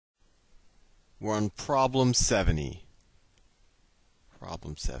We're on problem 70.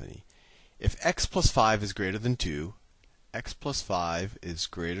 Problem 70. If x plus 5 is greater than 2, x plus 5 is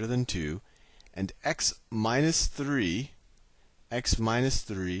greater than 2, and x minus 3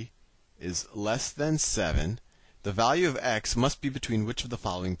 is less than 7, the value of x must be between which of the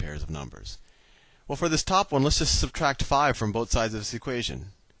following pairs of numbers? Well, for this top one, let's just subtract 5 from both sides of this equation.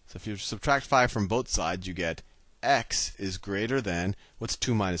 So if you subtract 5 from both sides, you get x is greater than, what's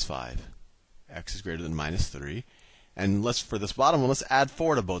 2 minus 5? X is greater than minus 3. And for this bottom one, let's add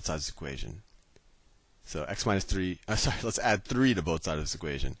 4 to both sides of this equation. So x minus 3, let's add 3 to both sides of this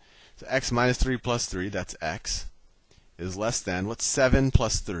equation. So x minus 3 plus 3, that's x, is less than, what's 7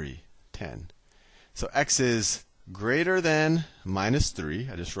 plus 3? 10. So x is greater than minus 3.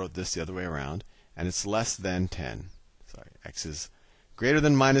 I just wrote this the other way around. And it's less than 10. Sorry, x is greater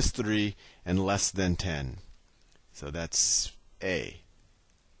than minus 3 and less than 10. So that's A.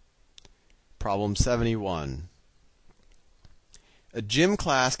 Problem 71. A gym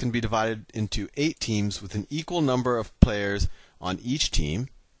class can be divided into 8 teams with an equal number of players on each team,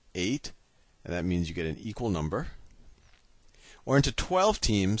 8, and that means you get an equal number, or into 12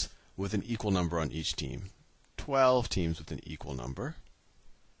 teams with an equal number on each team. 12 teams with an equal number.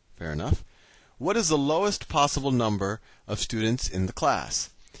 Fair enough. What is the lowest possible number of students in the class?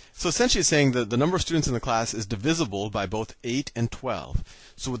 So essentially it's saying that the number of students in the class is divisible by both 8 and 12.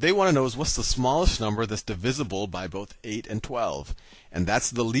 So what they want to know is what's the smallest number that's divisible by both 8 and 12? And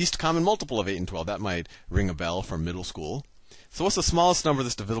that's the least common multiple of 8 and 12. That might ring a bell from middle school. So what's the smallest number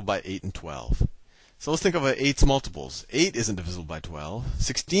that's divisible by 8 and 12? So let's think of 8's multiples. 8 isn't divisible by 12.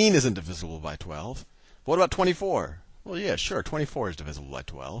 16 isn't divisible by 12. But what about 24? Well, yeah, sure, 24 is divisible by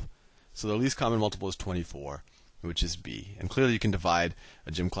 12. So the least common multiple is 24, which is B. And clearly you can divide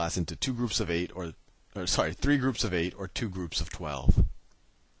a gym class into 3 groups of 8 or 2 groups of 12.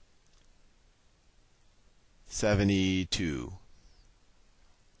 72.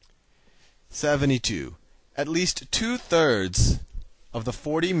 72. At least 2/3 of the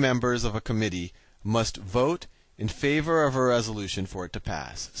 40 members of a committee must vote in favor of a resolution for it to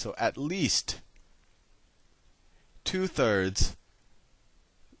pass. So at least 2/3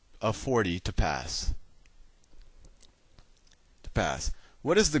 of 40 to pass.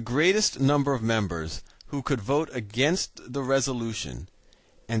 What is the greatest number of members who could vote against the resolution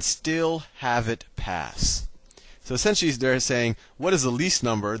and still have it pass? So essentially they're saying, what is the least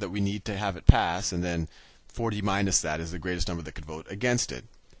number that we need to have it pass? And then 40 minus that is the greatest number that could vote against it.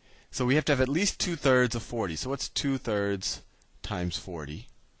 So we have to have at least 2/3 of 40. So what's 2/3 times 40?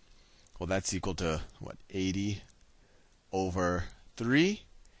 Well, that's equal to, what, 80 over 3?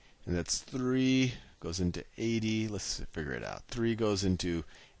 And that's 3 goes into 80. Let's figure it out. 3 goes into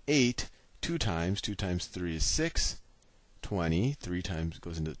 8 2 times. 2 times 3 is 6. 20. 3 times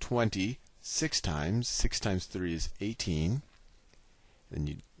goes into 20. 6 times. 6 times 3 is 18. Then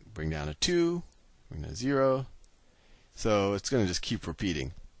you bring down a 2. Bring down a 0. So it's going to just keep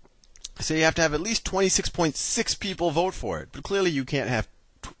repeating. So you have to have at least 26.6 people vote for it. But clearly you can't have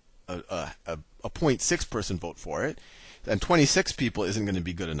a 0.6 person vote for it. And 26 people isn't going to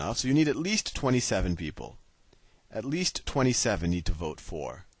be good enough, so you need at least 27 people. At least 27 need to vote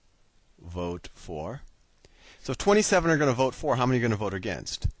for. Vote for. So if 27 are going to vote for, how many are going to vote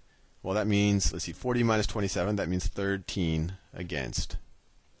against? Well, that means, let's see, 40 minus 27, that means 13 against,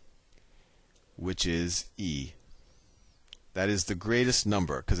 which is E. That is the greatest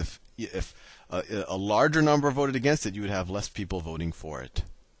number, because if a larger number voted against it, you would have less people voting for it.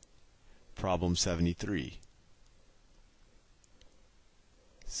 Problem 73.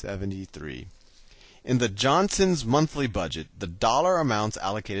 73. In the Johnsons' monthly budget, the dollar amounts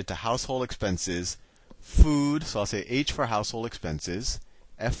allocated to household expenses, food, so I'll say H for household expenses,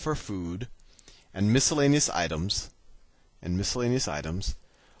 F for food, and miscellaneous items,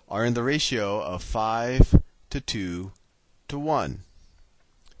 are in the ratio of 5 to 2 to 1.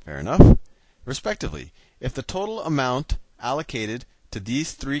 Fair enough. Respectively, if the total amount allocated to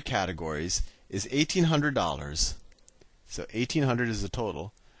these 3 categories is $1,800, so 1,800 is the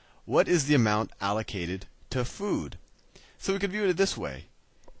total, what is the amount allocated to food? So we could view it this way.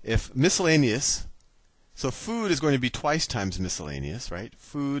 If miscellaneous, so food is going to be twice times miscellaneous, right?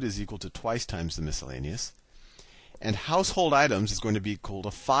 Food is equal to twice times the miscellaneous. And household items is going to be equal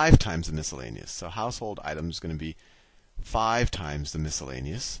to 5 times the miscellaneous. So household items is going to be 5 times the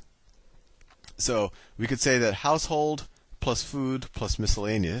miscellaneous. So we could say that household plus food plus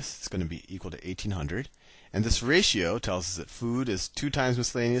miscellaneous is going to be equal to 1,800. And this ratio tells us that food is 2 times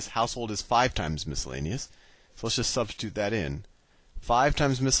miscellaneous, household is 5 times miscellaneous. So let's just substitute that in. 5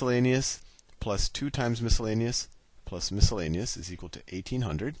 times miscellaneous plus 2 times miscellaneous plus miscellaneous is equal to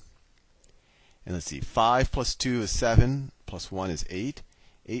 1,800. And let's see, 5 plus 2 is 7, plus 1 is 8.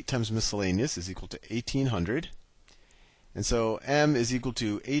 8 times miscellaneous is equal to 1800. And so m is equal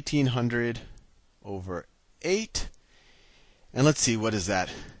to 1800 over 8. And let's see, what does that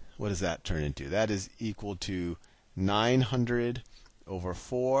turn into? That is equal to 900 over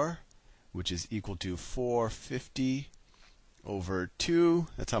 4, which is equal to 450 over 2.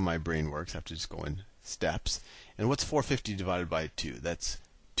 That's how my brain works. I have to just go in steps. And what's 450 divided by 2? That's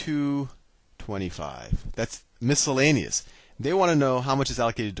 225. That's miscellaneous. They want to know how much is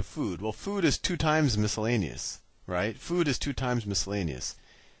allocated to food. Well, food is 2 times miscellaneous, right? Food is 2 times miscellaneous.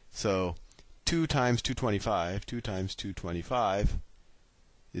 So 2 times 225, 2 times 225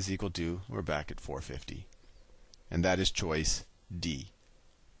 is equal to, we're back at 450. And that is choice D.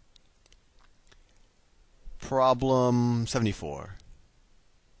 Problem 74.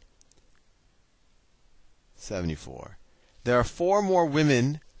 74. There are 4 more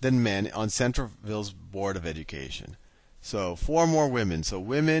women than men on Centerville's Board of Education. So 4 more women. So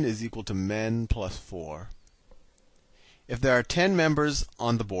women is equal to men plus 4. If there are 10 members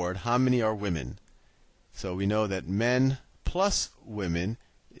on the board, how many are women? So we know that men plus women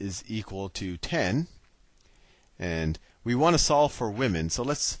is equal to 10. And we want to solve for women. So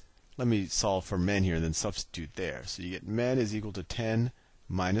let me solve for men here and then substitute there. So you get men is equal to 10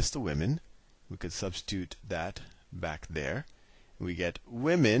 minus the women. We could substitute that back there. We get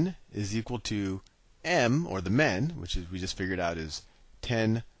women is equal to m, or the men, which is we just figured out is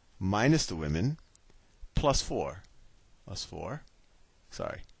 10 minus the women, plus 4. Plus 4.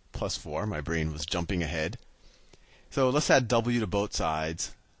 Sorry, plus 4. My brain was jumping ahead. So let's add w to both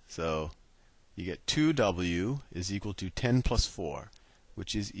sides. So you get 2w is equal to 10 plus 4,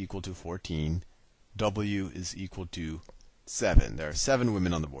 which is equal to 14. W is equal to 7. There are 7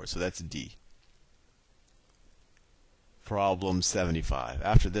 women on the board, so that's D. Problem 75.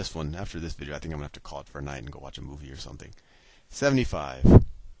 After this video, I think I'm going to have to call it for a night and go watch a movie or something. 75.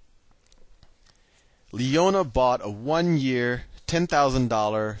 Leona bought a 1-year,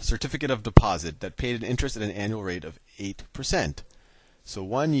 $10,000 certificate of deposit that paid an interest at an annual rate of 8%. So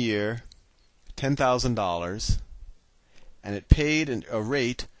 1 year, $10,000, and it paid a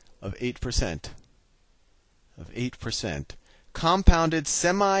rate of 8%. Compounded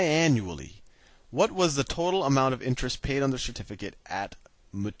semi-annually. What was the total amount of interest paid on the certificate at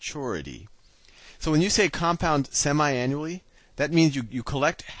maturity? So when you say compound semi-annually, that means you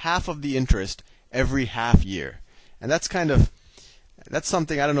collect half of the interest every half year. And that's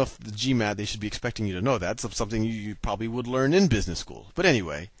something, I don't know if the GMAT, they should be expecting you to know that. It's something you probably would learn in business school. But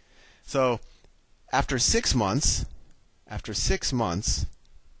anyway, so after 6 months,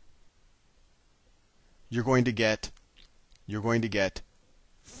 you're going to get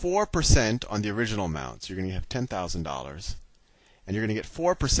 4% on the original amount. So you're going to have $10,000, and you're going to get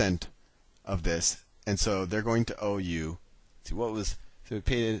 4% of this, and so they're going to owe you. See, what was so we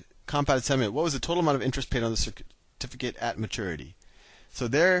paid compounded semi? What was the total amount of interest paid on the certificate at maturity? So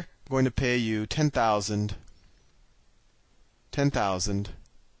they're going to pay you 10,000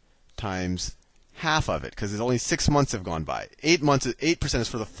 times half of it, because it's only 6 months have gone by. 8 months, 8% is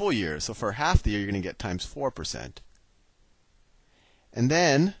for the full year. So for half the year, you're going to get times 4%. And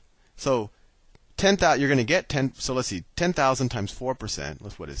then, so 10,000, you're going to get 10. So let's see, 10,000 times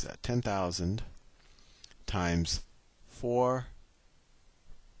 4%. What is that? 10,000 times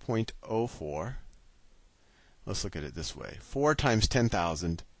 4.04. Let's look at it this way. 4 times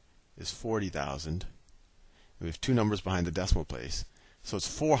 10,000 is 40,000. We have 2 numbers behind the decimal place, so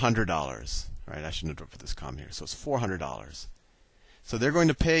it's $400. Right? I shouldn't have put this comma here. So it's $400. So they're going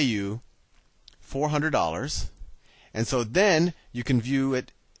to pay you $400. And so then you can view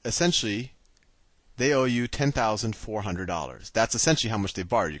it essentially, they owe you $10,400. That's essentially how much they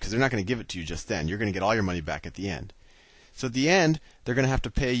borrowed you, because they're not going to give it to you just then. You're going to get all your money back at the end. So at the end, they're going to have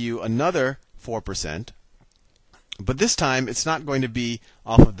to pay you another 4%. But this time, it's not going to be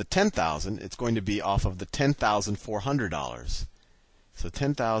off of the $10,000. It's going to be off of the $10,400. So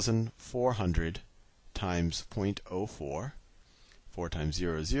 10,400 times 0.04. 4 times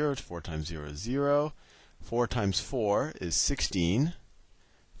 0, 0. 4 times 0, 0. 4 times 4 is 16.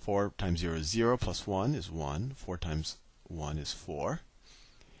 4 times 0 is 0 plus 1 is 1. 4 times 1 is 4.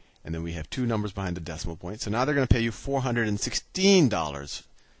 And then we have 2 numbers behind the decimal point. So now they're going to pay you $416,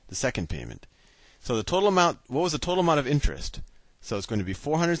 the second payment. So the total amount, what was the total amount of interest? So it's going to be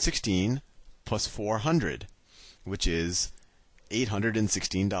 416 plus 400, which is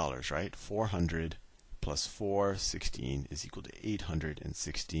 $816, right? 400 plus 416 is equal to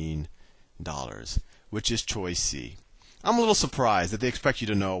 $816, which is choice C. I'm a little surprised that they expect you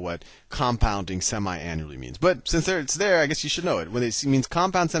to know what compounding semi-annually means. But since it's there, I guess you should know it. When it means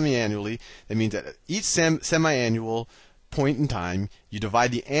compound semi-annually, that means that each semi-annual point in time, you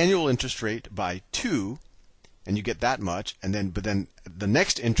divide the annual interest rate by 2, and you get that much. But then the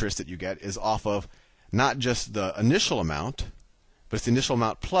next interest that you get is off of not just the initial amount, but it's the initial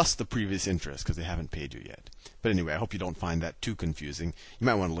amount plus the previous interest because they haven't paid you yet. But anyway, I hope you don't find that too confusing. You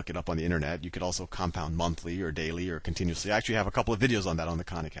might want to look it up on the internet. You could also compound monthly or daily or continuously. I actually have a couple of videos on that on the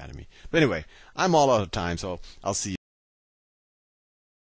Khan Academy. But anyway, I'm all out of time, so I'll see you.